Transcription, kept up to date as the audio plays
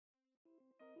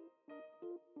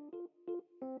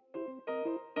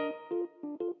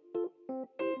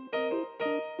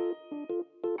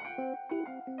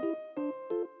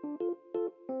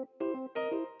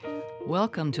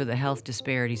Welcome to the Health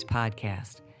Disparities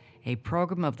Podcast, a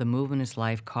program of the Movement is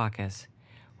Life Caucus,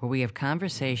 where we have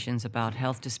conversations about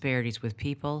health disparities with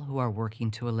people who are working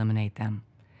to eliminate them.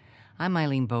 I'm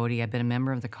Eileen Bodie. I've been a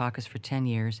member of the caucus for 10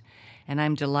 years, and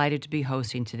I'm delighted to be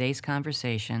hosting today's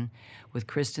conversation with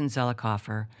Christin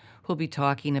Zollicoffer, who will be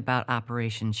talking about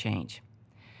Operation Change.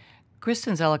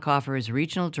 Christin Zollicoffer is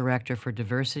Regional Director for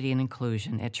Diversity and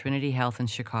Inclusion at Trinity Health in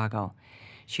Chicago.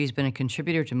 She's been a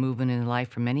contributor to Movement in Life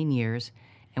for many years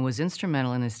and was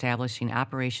instrumental in establishing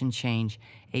Operation Change,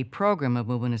 a program of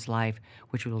Movement is Life,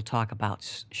 which we will talk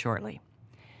about shortly.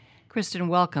 Christin,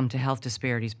 welcome to Health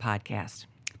Disparities Podcast.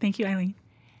 Thank you, Eileen.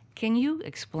 Can you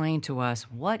explain to us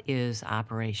what is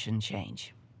Operation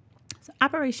Change? So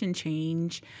Operation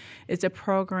Change is a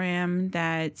program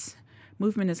that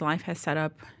Movement is Life has set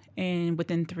up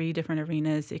within 3 different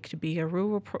arenas. It could be a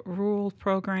rural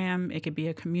program, it could be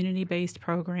a community-based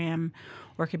program,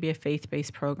 or it could be a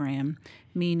faith-based program,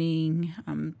 meaning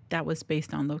that was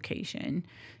based on location.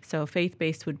 So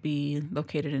faith-based would be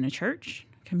located in a church,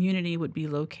 community would be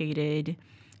located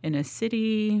in a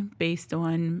city based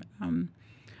on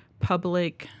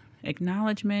public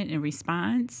acknowledgement and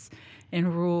response,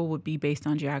 and rural would be based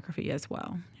on geography as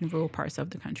well, in rural parts of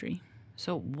the country.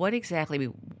 So what exactly,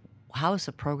 how is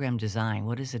the program designed?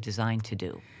 What is it designed to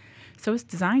do? So it's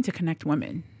designed to connect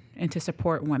women and to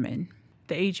support women.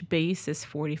 The age base is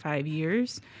 45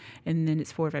 years, and then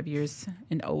it's 45 years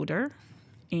and older,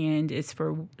 and it's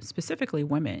for specifically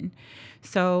women.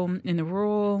 So in the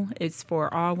rural, it's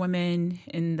for all women.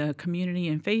 In the community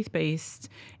and faith-based,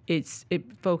 it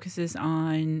focuses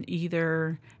on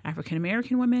either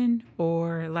African-American women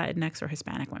or Latinx or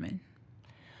Hispanic women.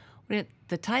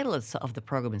 The title of the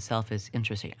program itself is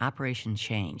interesting, Operation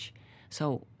Change.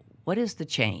 So what is the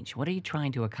change? What are you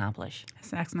trying to accomplish?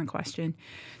 That's an excellent question.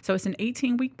 So it's an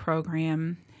 18-week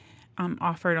program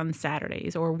offered on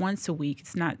Saturdays or once a week.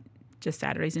 It's not just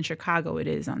Saturdays. In Chicago, it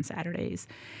is on Saturdays.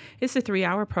 It's a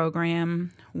 3-hour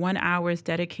program. 1 hour is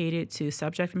dedicated to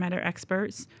subject matter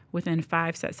experts within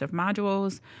 5 sets of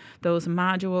modules. Those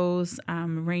modules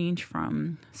range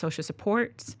from social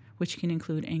support, which can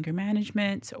include anger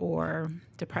management or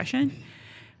depression,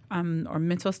 or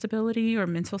mental stability or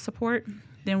mental support.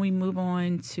 Then we move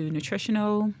on to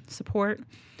nutritional support,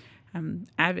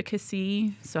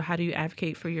 advocacy. So how do you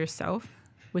advocate for yourself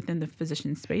within the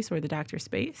physician space or the doctor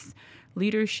space?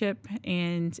 Leadership,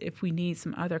 and if we need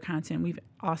some other content, we've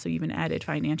also even added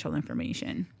financial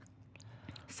information.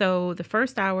 So the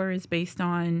first hour is based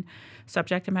on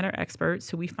subject matter experts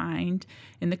who we find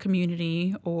in the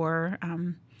community or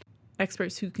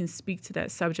experts who can speak to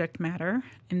that subject matter.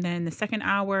 And then the second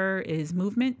hour is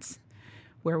movement,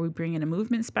 where we bring in a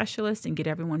movement specialist and get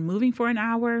everyone moving for an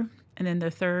hour. And then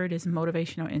the third is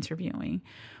motivational interviewing,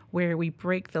 where we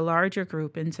break the larger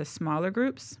group into smaller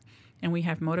groups, and we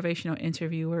have motivational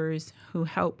interviewers who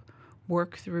help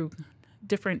work through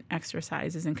different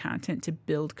exercises and content to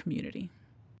build community.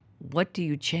 What do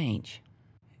you change?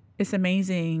 It's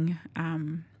amazing.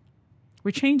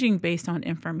 We're changing based on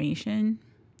information,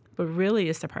 but really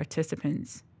it's the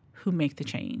participants who make the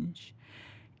change.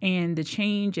 And the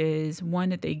change is, one,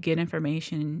 that they get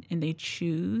information and they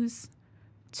choose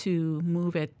to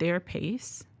move at their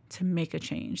pace to make a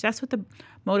change. That's what the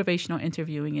motivational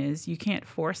interviewing is. You can't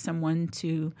force someone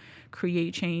to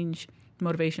create change.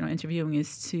 Motivational interviewing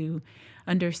is to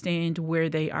understand where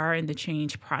they are in the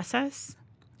change process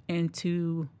and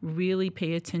to really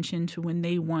pay attention to when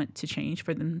they want to change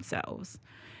for themselves.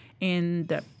 And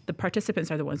the participants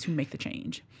are the ones who make the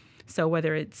change. So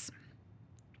whether it's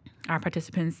our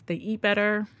participants, they eat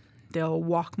better, they'll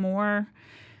walk more,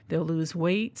 they'll lose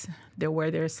weight, they'll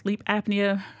wear their sleep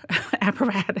apnea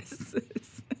apparatus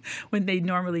when they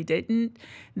normally didn't.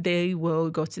 They will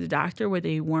go to the doctor where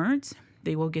they weren't.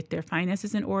 They will get their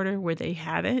finances in order where they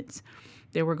haven't.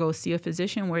 They will go see a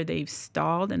physician where they've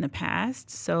stalled in the past.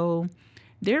 So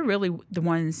they're really the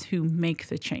ones who make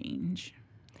the change.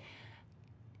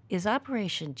 Is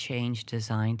Operation Change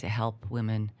designed to help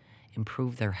women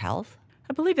improve their health?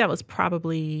 I believe that was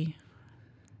probably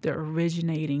the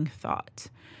originating thought.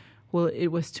 Well, it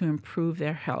was to improve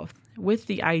their health with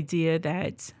the idea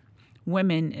that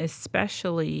women,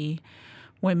 especially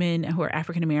women who are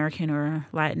African American or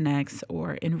Latinx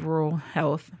or in rural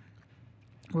health,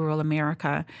 rural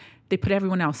America, they put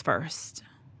everyone else first.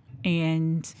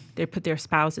 And they put their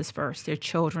spouses first, their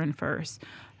children first.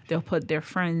 They'll put their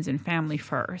friends and family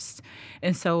first.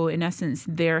 And so, in essence,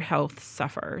 their health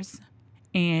suffers.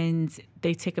 and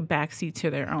they take a backseat to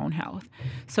their own health.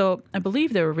 So I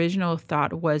believe the original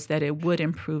thought was that it would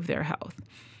improve their health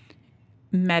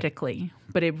medically,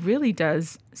 but it really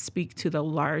does speak to the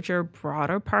larger,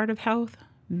 broader part of health,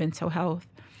 mental health,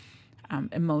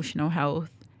 emotional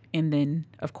health, and then,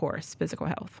 of course, physical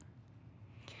health.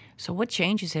 So what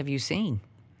changes have you seen?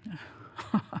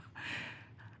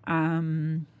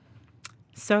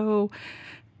 So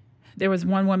there was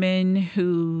one woman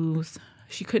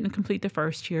she couldn't complete the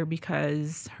first year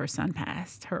because her son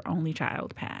passed. Her only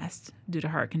child passed due to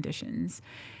heart conditions.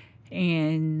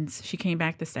 And she came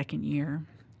back the second year,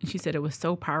 and she said it was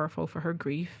so powerful for her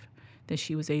grief that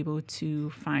she was able to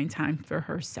find time for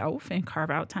herself and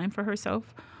carve out time for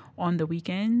herself on the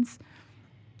weekends,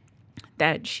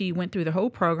 that she went through the whole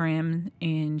program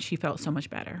and she felt so much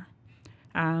better.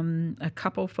 A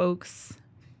couple folks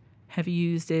have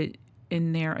used it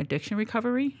in their addiction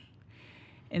recovery,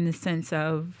 in the sense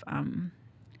of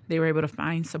they were able to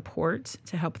find support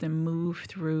to help them move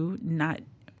through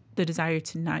the desire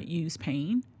to not use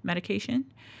pain medication.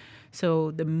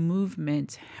 So the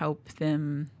movement helped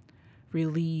them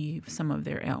relieve some of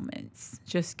their ailments,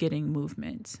 just getting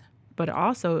movement. But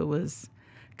also it was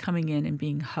coming in and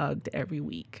being hugged every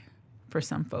week for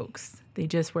some folks. They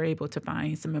just were able to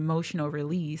find some emotional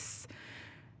release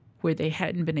where they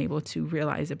hadn't been able to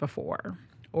realize it before,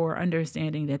 or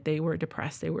understanding that they were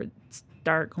depressed. They would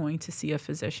start going to see a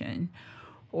physician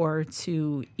or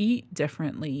to eat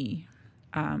differently.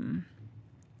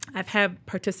 I've had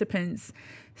participants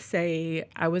say,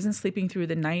 I wasn't sleeping through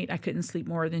the night. I couldn't sleep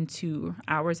more than 2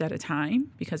 hours at a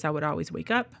time because I would always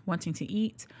wake up wanting to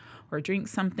eat or drink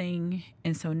something.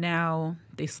 And so now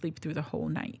they sleep through the whole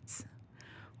night.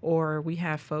 Or we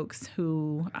have folks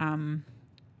who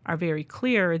are very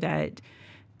clear that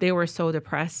they were so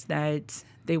depressed that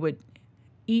they would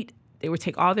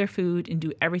take all their food and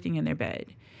do everything in their bed.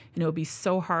 And it would be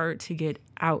so hard to get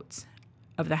out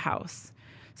of the house.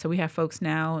 So we have folks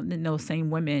now, those same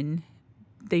women,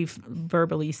 they've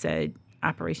verbally said,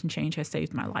 Operation Change has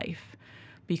saved my life,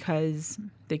 because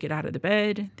they get out of the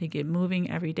bed, they get moving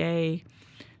every day,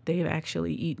 they've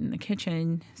actually eaten in the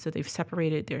kitchen, so they've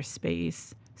separated their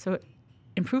space. So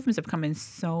improvements have come in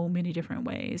so many different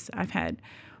ways. I've had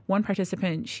one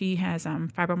participant, she has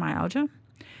fibromyalgia,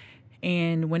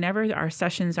 and whenever our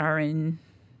sessions are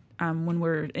when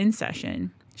we're in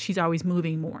session, she's always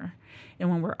moving more. And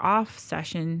when we're off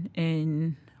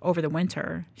session over the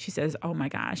winter, she says, oh my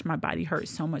gosh, my body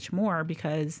hurts so much more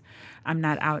because I'm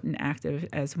not out and active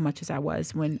as much as I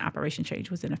was when Operation Change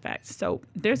was in effect. So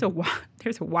there's a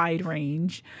wide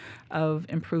range of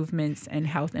improvements and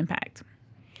health impact.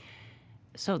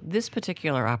 So this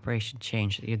particular Operation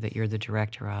Change that you're the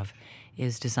director of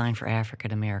is designed for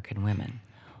African American women.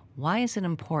 Why is it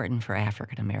important for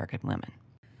African American women?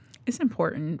 It's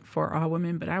important for all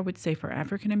women, but I would say for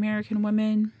African American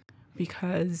women,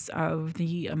 because of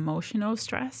the emotional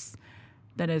stress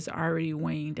that is already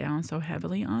weighing down so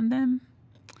heavily on them.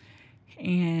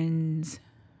 And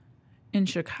in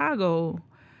Chicago,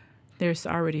 there's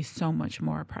already so much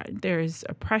more pride. There's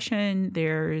oppression.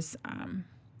 There's I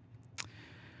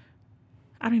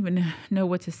don't even know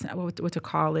what to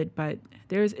call it, but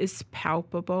it's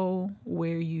palpable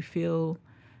where you feel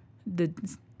the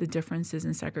differences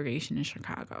in segregation in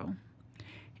Chicago.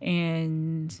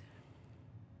 And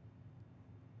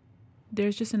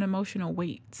there's just an emotional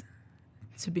weight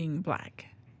to being Black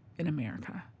in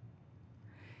America.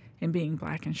 And being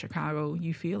Black in Chicago,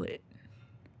 you feel it.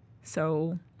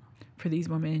 So for these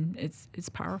women, it's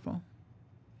powerful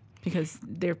because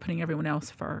they're putting everyone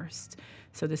else first.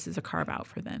 So this is a carve out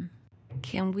for them.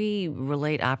 Can we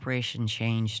relate Operation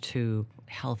Change to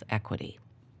health equity?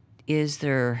 Is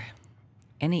there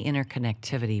any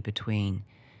interconnectivity between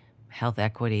health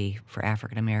equity for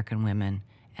African American women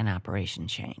and Operation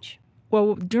Change?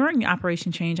 Well, during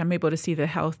Operation Change, I'm able to see the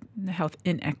health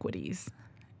inequities.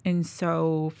 And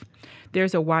so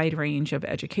there's a wide range of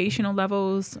educational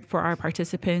levels for our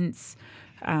participants.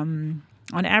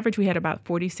 On average, we had about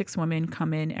 46 women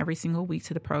come in every single week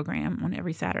to the program on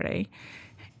every Saturday.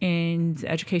 And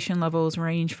education levels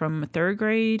range from third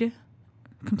grade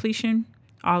completion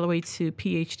all the way to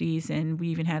PhDs, and we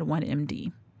even had one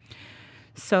MD.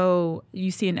 So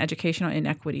you see an educational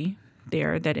inequity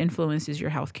there that influences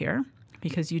your healthcare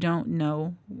because you don't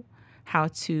know how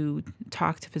to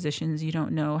talk to physicians. You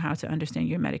don't know how to understand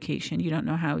your medication. You don't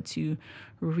know how to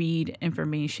read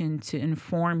information to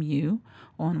inform you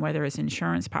on whether it's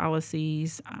insurance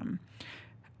policies,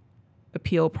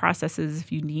 appeal processes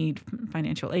if you need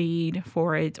financial aid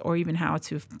for it, or even how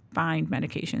to find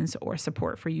medications or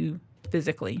support for you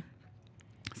physically.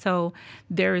 So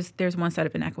there's one set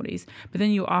of inequities, but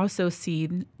then you also see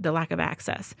the lack of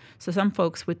access. So some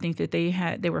folks would think that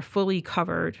they were fully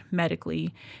covered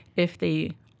medically if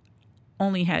they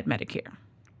only had Medicare,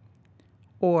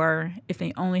 or if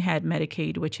they only had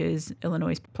Medicaid, which is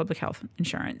Illinois' public health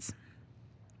insurance.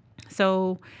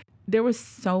 So there was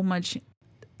so much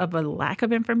of a lack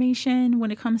of information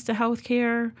when it comes to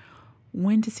healthcare,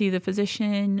 when to see the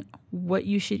physician, what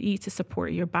you should eat to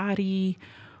support your body,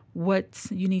 what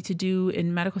you need to do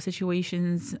in medical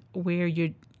situations where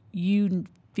you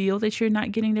feel that you're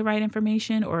not getting the right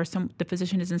information, or the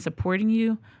physician isn't supporting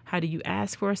you. How do you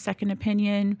ask for a second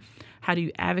opinion? How do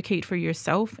you advocate for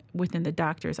yourself within the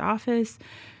doctor's office?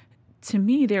 To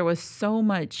me, there was so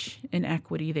much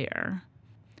inequity there.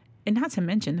 And not to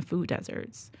mention the food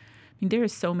deserts. I mean, there are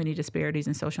so many disparities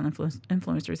in social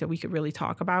influencers that we could really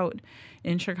talk about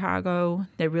in Chicago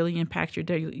that really impact your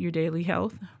daily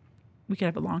health. We could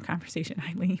have a long conversation,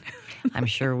 Eileen. I'm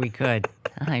sure we could.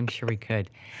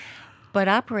 But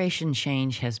Operation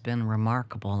Change has been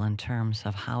remarkable in terms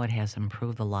of how it has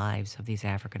improved the lives of these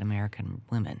African American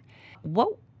women.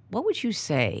 What would you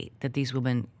say that these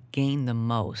women gained the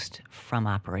most from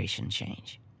Operation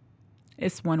Change?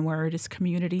 It's one word. It's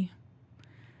community.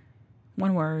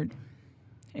 One word.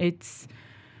 It's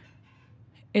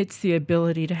the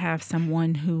ability to have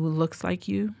someone who looks like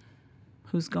you,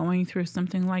 who's going through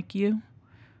something like you,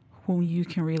 whom you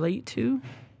can relate to.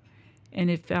 And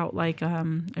it felt like a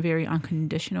very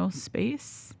unconditional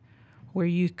space where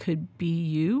you could be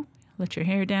you, let your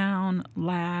hair down,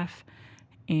 laugh,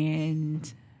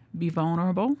 and be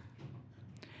vulnerable.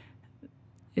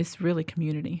 It's really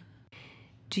community.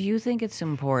 Do you think it's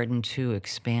important to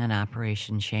expand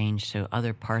Operation Change to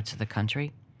other parts of the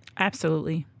country?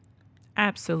 Absolutely.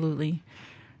 Absolutely.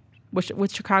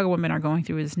 What Chicago women are going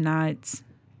through is not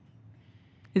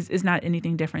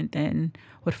anything different than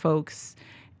what folks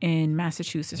in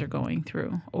Massachusetts are going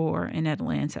through, or in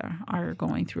Atlanta are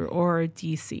going through, or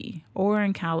DC, or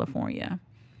in California.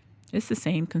 It's the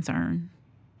same concern,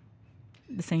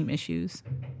 the same issues.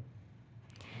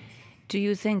 Do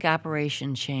you think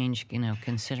Operation Change,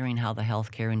 considering how the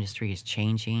healthcare industry is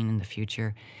changing in the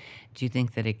future, do you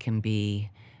think that it can be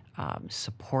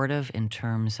supportive in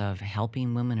terms of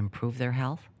helping women improve their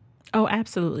health? Oh,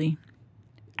 absolutely.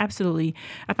 Absolutely.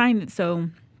 I find that so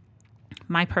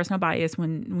my personal bias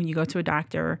when you go to a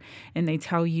doctor and they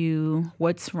tell you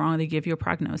what's wrong, they give you a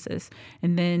prognosis,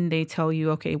 and then they tell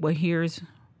you, okay, well, here's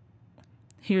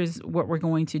what we're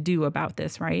going to do about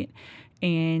this, right?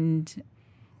 And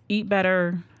eat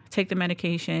better, take the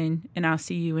medication, and I'll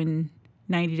see you in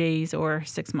 90 days or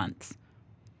 6 months.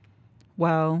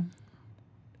 Well,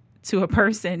 to a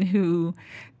person who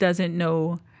doesn't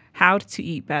know how to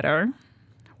eat better,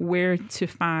 where to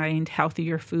find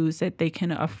healthier foods that they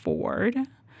can afford.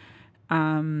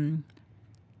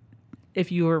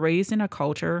 If you were raised in a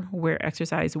culture where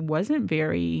exercise wasn't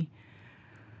very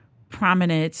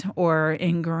prominent or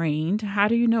ingrained, how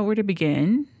do you know where to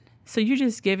begin? So you're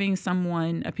just giving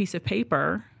someone a piece of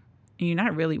paper, and you're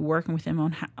not really working with them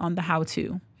on the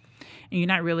how-to, and you're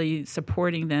not really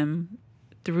supporting them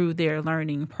through their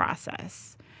learning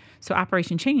process. So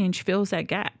Operation Change fills that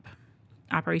gap.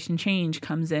 Operation Change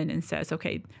comes in and says,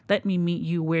 okay, let me meet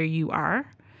you where you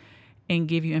are and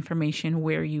give you information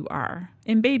where you are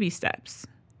in baby steps.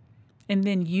 And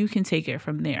then you can take it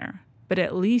from there. But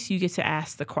at least you get to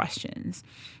ask the questions.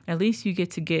 At least you get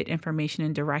to get information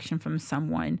and direction from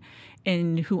someone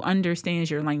who understands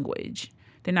your language.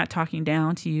 They're not talking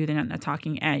down to you. They're not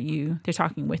talking at you. They're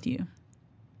talking with you.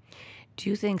 Do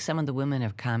you think some of the women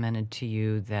have commented to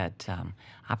you that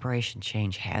Operation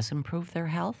Change has improved their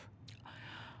health?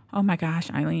 Oh my gosh,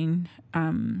 Eileen.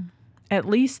 At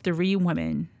least 3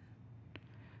 women,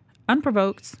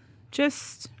 unprovoked,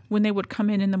 just when they would come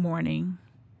in the morning,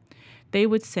 they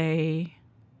would say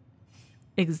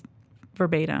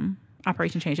verbatim,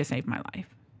 Operation Change has saved my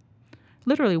life.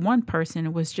 Literally, one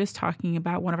person was just talking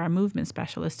about one of our movement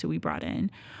specialists who we brought in,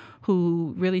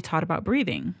 who really taught about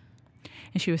breathing.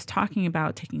 And she was talking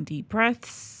about taking deep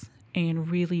breaths and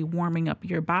really warming up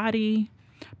your body,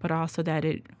 but also that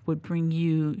it would bring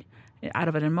you out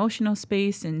of an emotional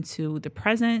space into the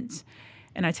present.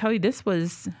 And I tell you, this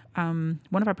was one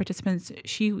of our participants.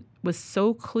 She was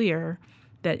so clear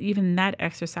that even that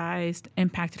exercise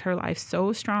impacted her life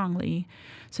so strongly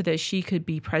so that she could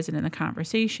be present in the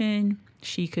conversation.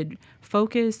 She could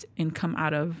focus and come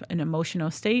out of an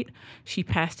emotional state. She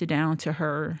passed it down to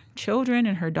her children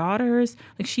and her daughters.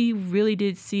 Like, she really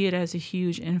did see it as a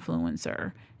huge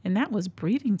influencer. And that was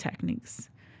breathing techniques.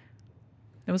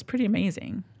 It was pretty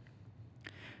amazing.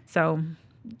 So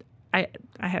I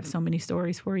have so many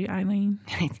stories for you, Eileen.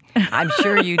 I'm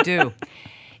sure you do.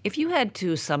 If you had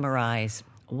to summarize,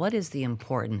 what is the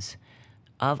importance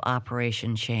of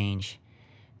Operation Change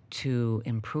to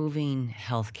improving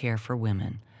health care for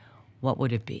women, what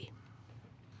would it be?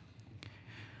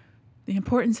 The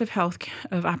importance of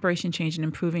Operation Change in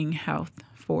improving health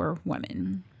for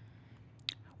women.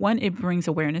 One, it brings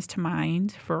awareness to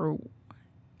mind for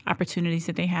opportunities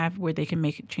that they have where they can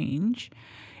make a change.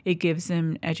 It gives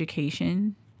them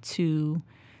education to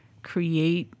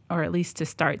create, or at least to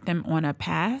start them on a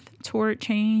path toward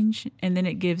change. And then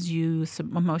it gives you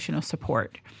some emotional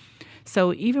support.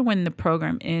 So even when the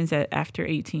program ends after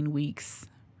 18 weeks,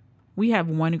 we have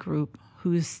one group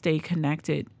who stay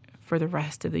connected for the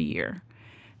rest of the year.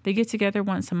 They get together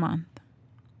once a month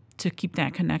to keep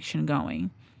that connection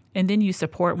going. And then you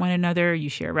support one another, you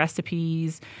share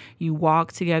recipes, you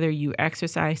walk together, you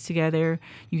exercise together,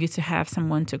 you get to have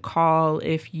someone to call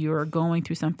if you're going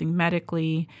through something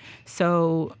medically.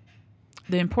 So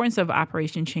the importance of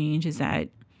Operation Change is that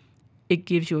it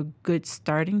gives you a good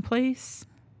starting place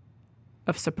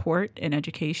of support and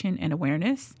education and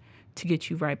awareness to get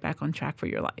you right back on track for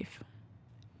your life.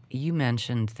 You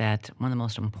mentioned that one of the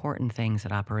most important things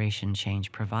that Operation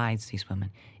Change provides these women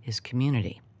is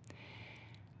community.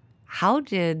 How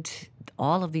did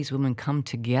all of these women come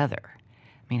together?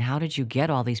 I mean, how did you get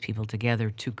all these people together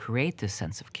to create this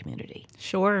sense of community?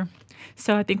 Sure.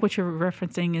 So I think what you're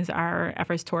referencing is our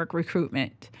efforts toward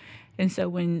recruitment. And so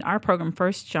when our program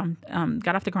first got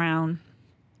off the ground,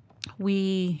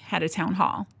 we had a town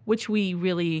hall, which we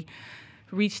really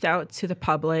reached out to the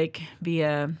public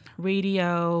via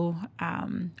radio,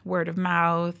 word of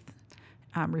mouth,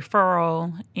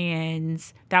 referral,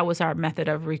 and that was our method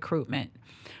of recruitment.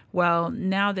 Well,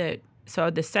 so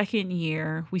the second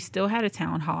year, we still had a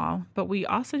town hall, but we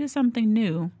also did something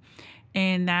new,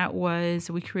 and that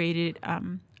was we created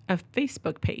a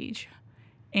Facebook page,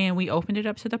 and we opened it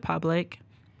up to the public,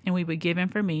 and we would give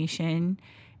information,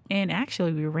 and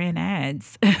actually we ran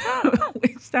ads,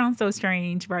 which sounds so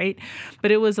strange, right?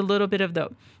 But it was a little bit of the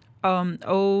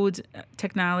old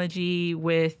technology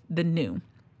with the new.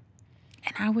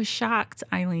 And I was shocked,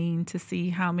 Eileen, to see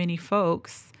how many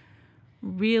folks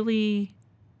really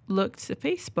looked to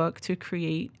Facebook to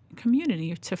create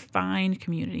community or to find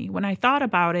community. When I thought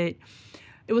about it,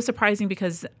 it was surprising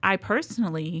because I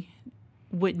personally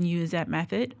wouldn't use that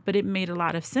method, but it made a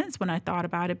lot of sense when I thought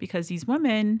about it because these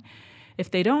women,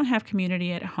 if they don't have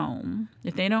community at home,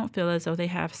 if they don't feel as though they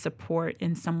have support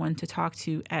and someone to talk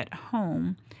to at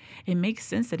home, it makes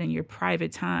sense that in your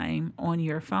private time on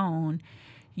your phone,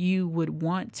 you would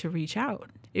want to reach out.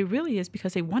 It really is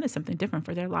because they wanted something different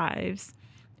for their lives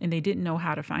and they didn't know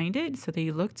how to find it. So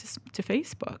they looked to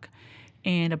Facebook.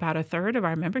 And about a third of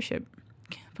our membership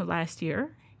for last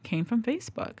year came from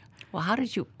Facebook. Well, how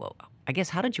did you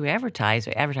advertise?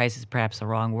 Advertise is perhaps the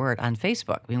wrong word on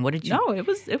Facebook. I mean, what did you? No, it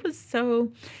was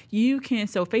so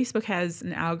Facebook has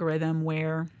an algorithm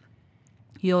where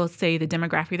you'll say the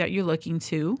demographic that you're looking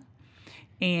to,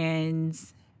 and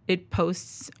it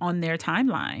posts on their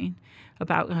timeline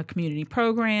about a community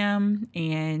program.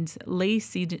 And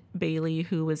Lacey Bailey,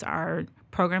 who was our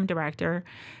program director,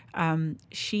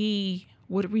 she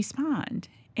would respond.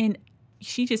 And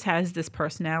she just has this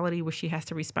personality where she has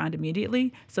to respond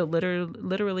immediately. So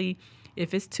literally,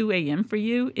 if it's 2 a.m. for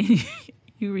you and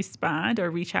you respond or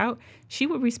reach out, she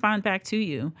would respond back to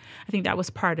you. I think that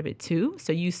was part of it too.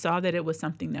 So you saw that it was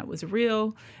something that was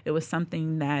real. It was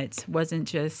something that wasn't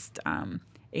just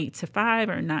 8 to 5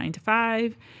 or 9 to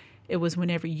 5. It was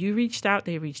whenever you reached out,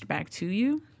 they reached back to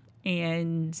you.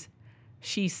 And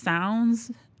she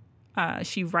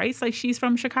writes like she's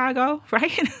from Chicago,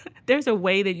 right? There's a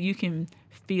way that you can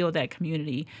feel that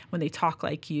community when they talk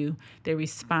like you, they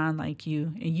respond like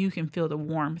you, and you can feel the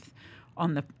warmth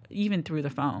even through the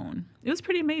phone. It was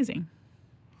pretty amazing.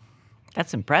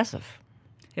 That's impressive.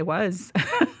 It was.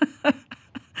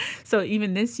 So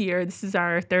even this year, this is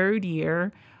our third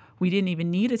year, we didn't even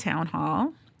need a town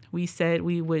hall. We said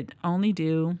we would only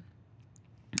do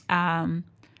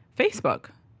Facebook.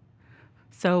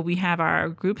 So we have our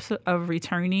groups of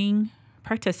returning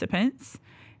participants,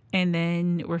 and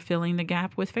then we're filling the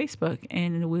gap with Facebook.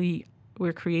 And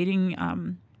we're creating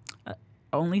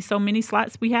only so many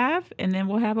slots we have, and then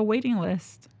we'll have a waiting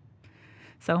list.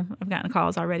 So I've gotten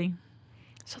calls already.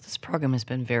 So this program has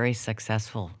been very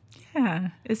successful.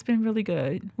 Yeah, it's been really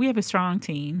good. We have a strong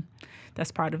team.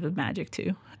 That's part of the magic,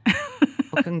 too.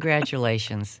 Well,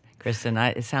 congratulations, Christin.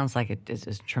 It sounds like it's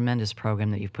a tremendous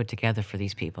program that you've put together for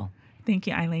these people. Thank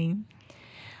you, Eileen.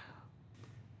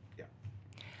 Yeah.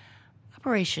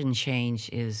 Operation Change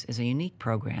is a unique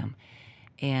program,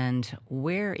 And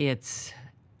where it's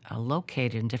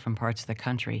located in different parts of the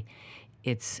country,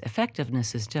 its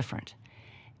effectiveness is different.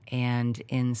 And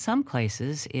in some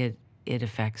places, it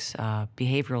affects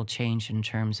behavioral change in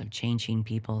terms of changing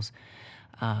people's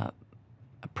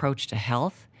approach to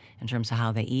health, in terms of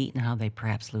how they eat and how they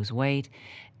perhaps lose weight.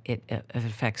 It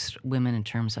affects women in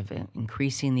terms of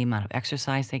increasing the amount of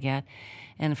exercise they get.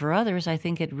 And for others, I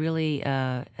think it really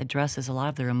addresses a lot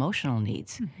of their emotional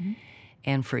needs. Mm-hmm.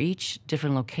 And for each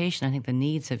different location, I think the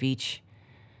needs of each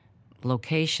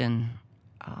location,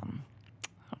 I'm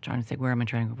trying to think, where am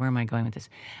I going with this?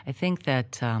 I think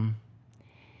that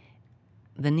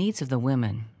the needs of the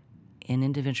women in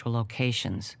individual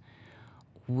locations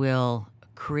will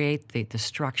create the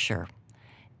structure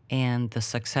and the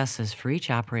successes for each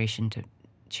operation to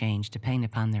change depending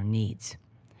upon their needs.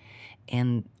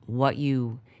 And what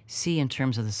you see in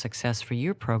terms of the success for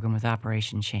your program with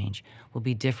Operation Change will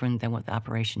be different than what the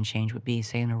Operation Change would be,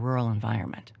 say, in a rural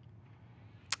environment.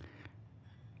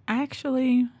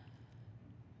 Actually,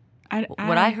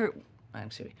 What I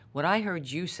heard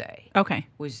you say okay.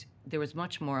 was there was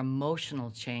much more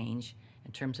emotional change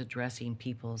in terms of addressing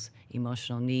people's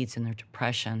emotional needs and their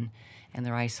depression and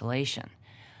their isolation.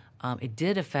 It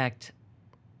did affect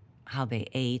how they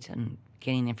ate and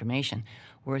gaining information,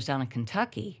 whereas down in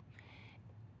Kentucky,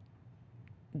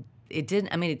 it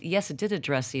didn't. I mean, yes, it did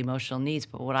address the emotional needs,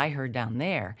 but what I heard down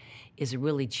there is it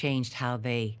really changed how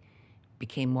they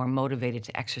became more motivated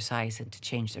to exercise and to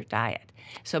change their diet.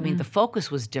 So, I mean, the focus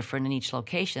was different in each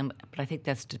location, but I think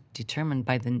that's determined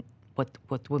by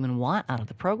what women want out of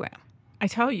the program. I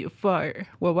tell you,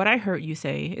 what I heard you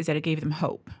say is that it gave them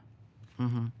hope.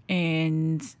 Mm-hmm.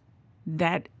 And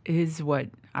that is what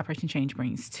Operation Change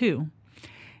brings too,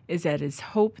 is that it's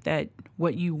hope that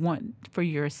what you want for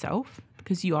yourself,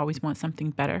 because you always want something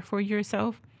better for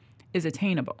yourself, is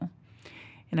attainable.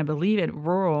 And I believe at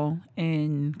rural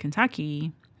in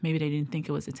Kentucky, maybe they didn't think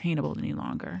it was attainable any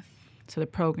longer. So the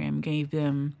program gave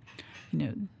them,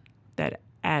 that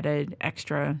added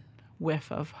extra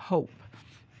whiff of hope.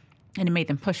 And it made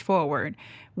them push forward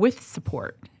with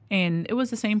support. And it was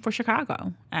the same for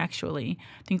Chicago, actually.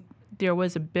 I think there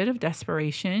was a bit of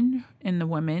desperation in the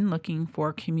women looking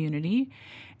for community,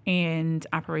 and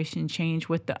Operation Change,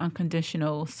 with the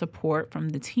unconditional support from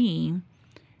the team,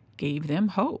 gave them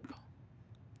hope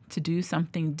to do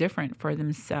something different for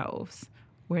themselves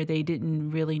where they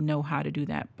didn't really know how to do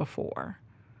that before.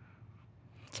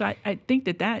 So I think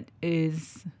that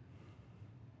is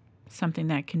something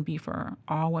that can be for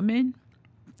all women.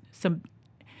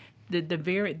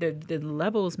 The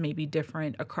levels may be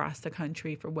different across the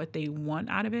country for what they want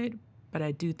out of it, but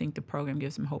I do think the program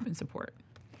gives them hope and support.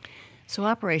 So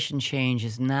Operation Change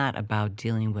is not about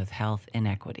dealing with health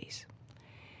inequities.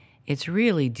 It's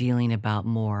really dealing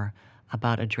more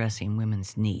about addressing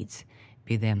women's needs,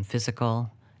 be them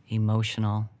physical,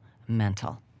 emotional,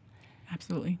 mental.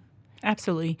 Absolutely.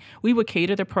 Absolutely. We would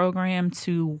cater the program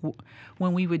to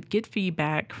when we would get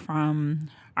feedback from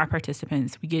our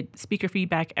participants. We get speaker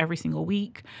feedback every single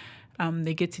week.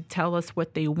 They get to tell us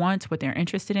what they want, what they're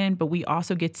interested in, but we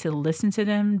also get to listen to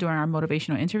them during our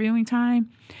motivational interviewing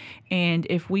time. And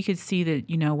if we could see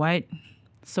that,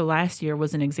 so last year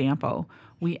was an example.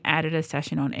 We added a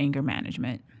session on anger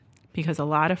management because a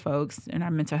lot of folks in our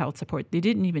mental health support, they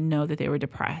didn't even know that they were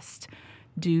depressed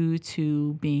due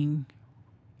to being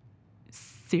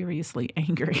seriously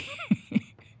angry.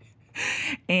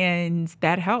 And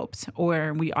that helped.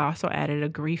 Or we also added a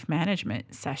grief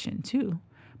management session too,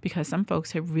 because some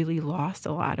folks have really lost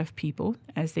a lot of people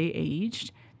as they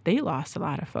aged. They lost a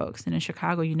lot of folks. And in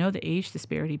Chicago, the age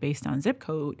disparity based on zip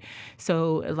code.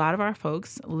 So a lot of our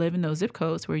folks live in those zip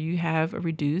codes where you have a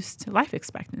reduced life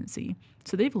expectancy.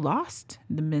 So they've lost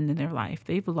the men in their life.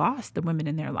 They've lost the women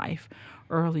in their life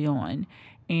early on.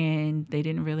 And they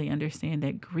didn't really understand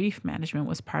that grief management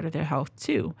was part of their health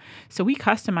too. So we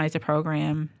customized the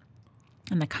program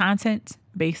and the content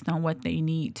based on what they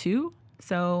need too.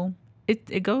 So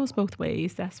it goes both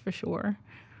ways, that's for sure.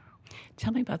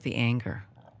 Tell me about the anger.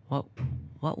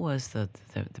 What was the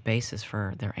basis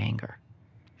for their anger?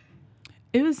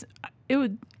 It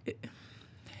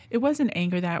wasn't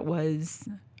anger that was,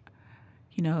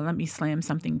 let me slam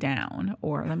something down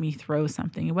or let me throw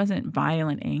something. It wasn't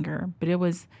violent anger, but it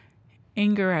was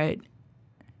anger at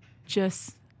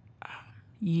just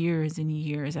years and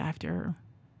years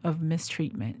of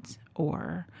mistreatment,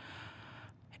 or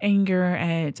anger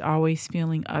at always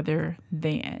feeling other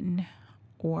than,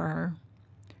 or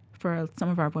for some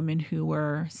of our women who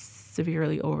were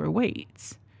severely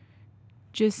overweight,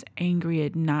 just angry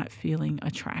at not feeling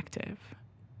attractive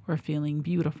or feeling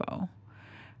beautiful.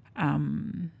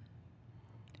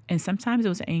 And sometimes it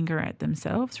was anger at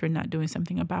themselves for not doing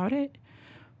something about it,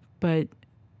 but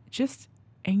just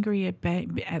angry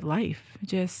at life,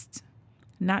 just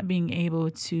not being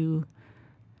able to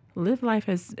live life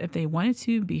as if they wanted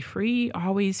to, be free,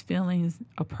 always feeling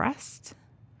oppressed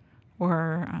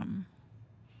or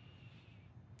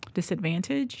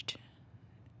disadvantaged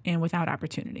and without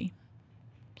opportunity.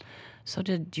 So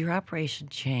did your Operation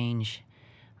Change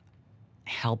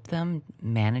help them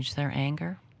manage their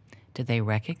anger? Did they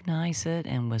recognize it,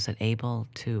 and was it able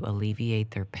to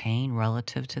alleviate their pain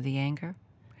relative to the anger?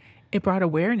 It brought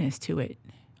awareness to it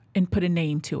and put a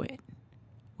name to it,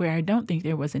 where I don't think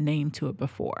there was a name to it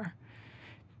before.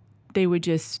 They would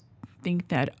just think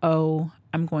that, oh,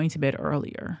 I'm going to bed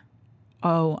earlier.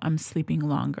 Oh, I'm sleeping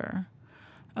longer.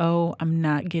 Oh, I'm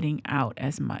not getting out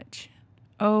as much.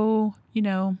 Oh,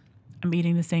 I'm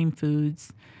eating the same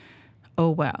foods. Oh,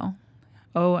 well.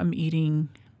 Oh, I'm eating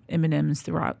M&Ms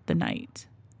throughout the night.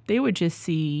 They would just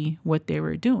see what they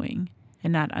were doing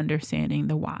and not understanding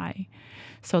the why.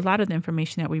 So a lot of the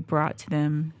information that we brought to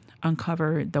them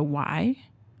uncovered the why,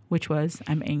 which was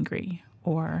I'm angry,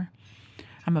 or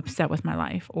I'm upset with my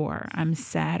life, or I'm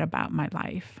sad about my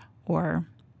life, or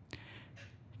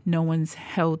no one's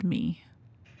held me.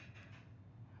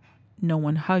 No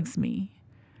one hugs me.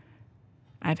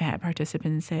 I've had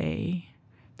participants say,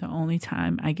 the only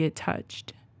time I get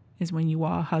touched is when you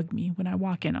all hug me when I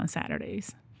walk in on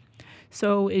Saturdays.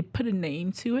 So it put a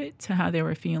name to it, to how they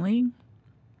were feeling,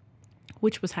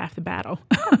 which was half the battle.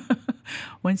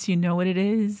 Once you know what it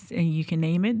is and you can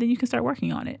name it, then you can start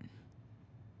working on it.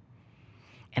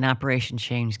 And Operation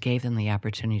Change gave them the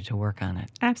opportunity to work on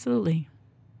it. Absolutely.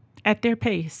 At their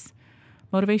pace.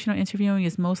 Motivational interviewing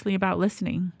is mostly about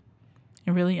listening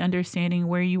and really understanding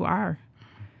where you are.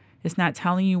 It's not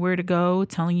telling you where to go,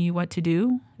 telling you what to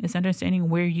do. It's understanding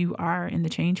where you are in the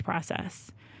change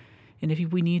process. And if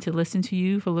we need to listen to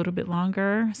you for a little bit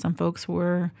longer, some folks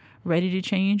were ready to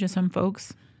change and some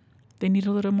folks, they need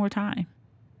a little more time.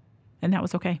 And that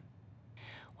was okay.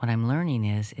 What I'm learning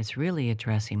is it's really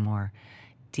addressing more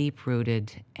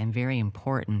deep-rooted and very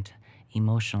important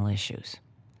emotional issues.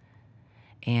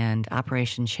 And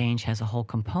Operation Change has a whole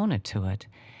component to it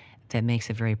that makes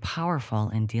it very powerful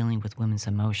in dealing with women's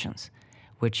emotions,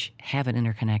 which have an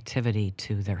interconnectivity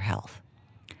to their health.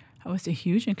 Oh, it's a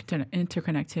huge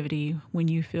interconnectivity when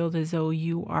you feel as though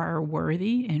you are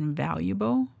worthy and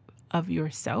valuable of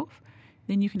yourself,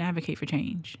 then you can advocate for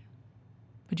change.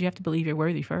 But you have to believe you're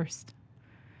worthy first.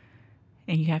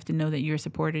 And you have to know that you're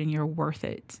supported and you're worth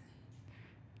it.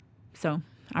 So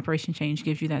Operation Change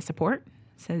gives you that support,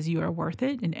 says you are worth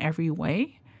it in every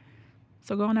way.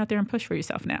 So go on out there and push for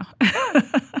yourself now.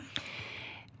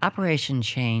 Operation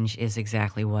Change is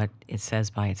exactly what it says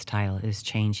by its title. It is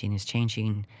changing. It's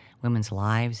changing women's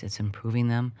lives. It's improving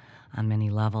them on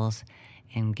many levels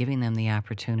and giving them the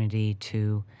opportunity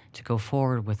to go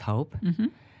forward with hope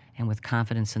and with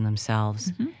confidence in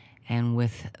themselves and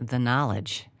with the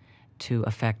knowledge to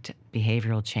affect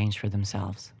behavioral change for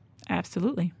themselves.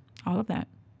 Absolutely. All of that.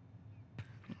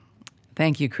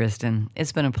 Thank you, Christin.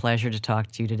 It's been a pleasure to talk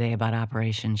to you today about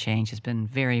Operation Change. It's been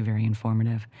very, very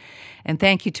informative. And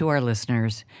thank you to our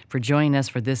listeners for joining us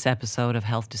for this episode of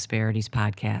Health Disparities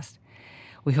Podcast.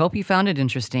 We hope you found it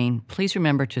interesting. Please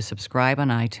remember to subscribe on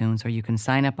iTunes, or you can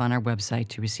sign up on our website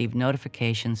to receive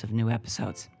notifications of new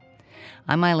episodes.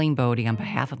 I'm Eileen Bodie on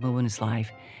behalf of Moving Is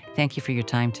Life. Thank you for your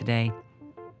time today.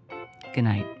 Good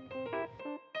night.